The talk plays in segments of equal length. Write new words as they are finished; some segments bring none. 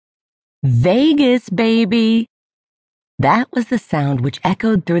Vegas, baby! That was the sound which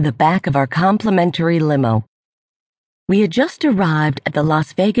echoed through the back of our complimentary limo. We had just arrived at the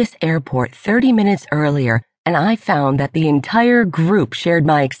Las Vegas airport 30 minutes earlier, and I found that the entire group shared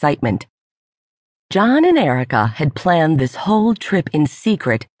my excitement. John and Erica had planned this whole trip in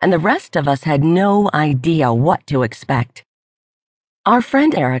secret, and the rest of us had no idea what to expect. Our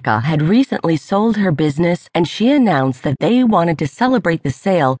friend Erica had recently sold her business, and she announced that they wanted to celebrate the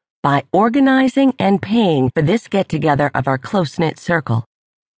sale by organizing and paying for this get-together of our close-knit circle.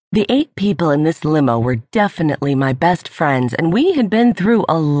 The 8 people in this limo were definitely my best friends, and we had been through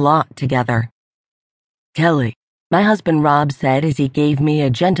a lot together. "Kelly," my husband Rob said as he gave me a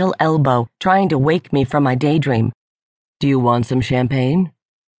gentle elbow, trying to wake me from my daydream. "Do you want some champagne?"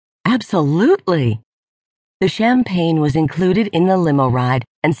 "Absolutely." The champagne was included in the limo ride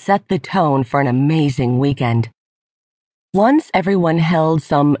and set the tone for an amazing weekend. Once everyone held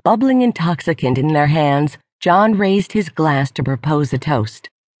some bubbling intoxicant in their hands, John raised his glass to propose a toast.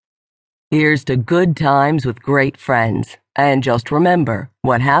 "Here's to good times with great friends. And just remember,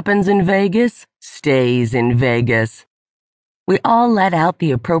 what happens in Vegas stays in Vegas." We all let out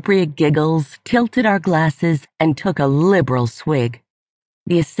the appropriate giggles, tilted our glasses, and took a liberal swig.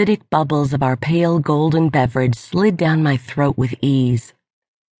 The acidic bubbles of our pale golden beverage slid down my throat with ease.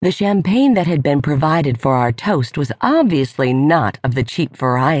 The champagne that had been provided for our toast was obviously not of the cheap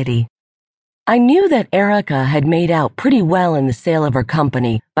variety. I knew that Erica had made out pretty well in the sale of her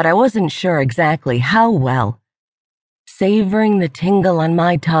company, but I wasn't sure exactly how well. Savoring the tingle on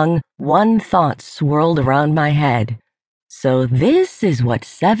my tongue, one thought swirled around my head. So this is what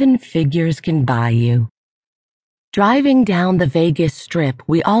 7 figures can buy you. Driving down the Vegas Strip,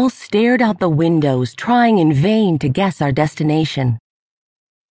 we all stared out the windows, trying in vain to guess our destination.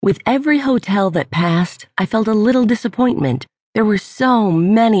 With every hotel that passed, I felt a little disappointment. There were so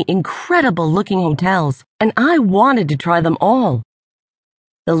many incredible-looking hotels, and I wanted to try them all.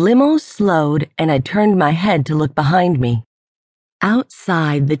 The limo slowed, and I turned my head to look behind me.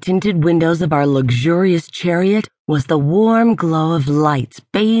 Outside the tinted windows of our luxurious chariot was the warm glow of lights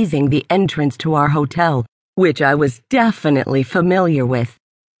bathing the entrance to our hotel, which I was definitely familiar with.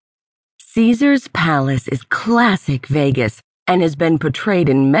 Caesar's Palace is classic Vegas and has been portrayed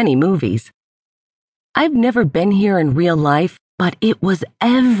in many movies. I've never been here in real life, but it was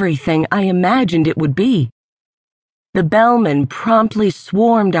everything I imagined it would be. The bellmen promptly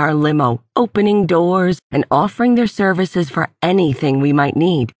swarmed our limo, opening doors and offering their services for anything we might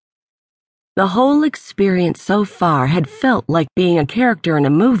need. The whole experience so far had felt like being a character in a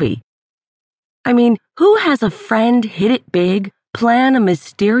movie. I mean, who has a friend hit it big, plan a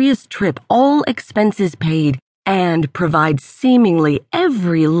mysterious trip, all expenses paid, and provide seemingly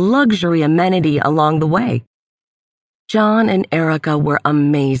every luxury amenity along the way? John and Erica were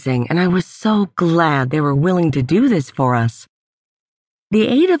amazing, and I was so glad they were willing to do this for us. The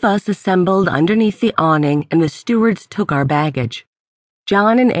 8 of us assembled underneath the awning, and the stewards took our baggage.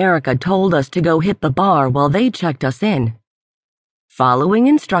 John and Erica told us to go hit the bar while they checked us in. Following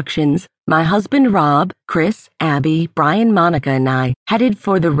instructions, my husband Rob, Chris, Abby, Brian, Monica, and I headed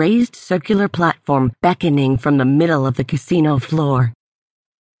for the raised circular platform beckoning from the middle of the casino floor.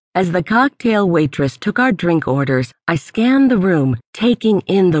 As the cocktail waitress took our drink orders, I scanned the room, taking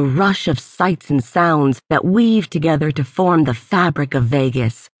in the rush of sights and sounds that weave together to form the fabric of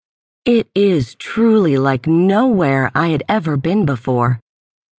Vegas. It is truly like nowhere I had ever been before.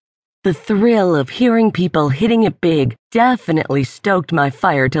 The thrill of hearing people hitting it big definitely stoked my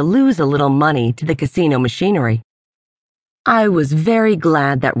fire to lose a little money to the casino machinery. I was very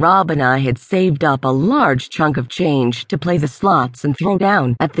glad that Rob and I had saved up a large chunk of change to play the slots and throw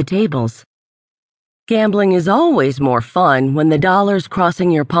down at the tables. Gambling is always more fun when the dollars crossing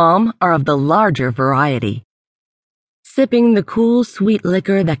your palm are of the larger variety. Sipping the cool, sweet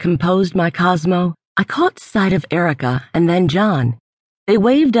liquor that composed my Cosmo, I caught sight of Erica and then John. They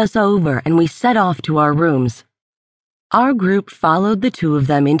waved us over and we set off to our rooms. Our group followed the 2 of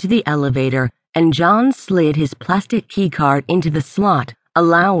them into the elevator, and John slid his plastic keycard into the slot,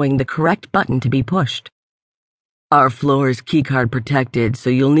 allowing the correct button to be pushed. "Our floor is keycard protected, so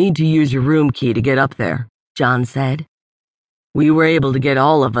you'll need to use your room key to get up there," John said. We were able to get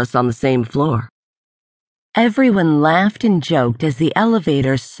all of us on the same floor. Everyone laughed and joked as the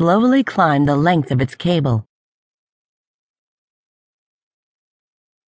elevator slowly climbed the length of its cable.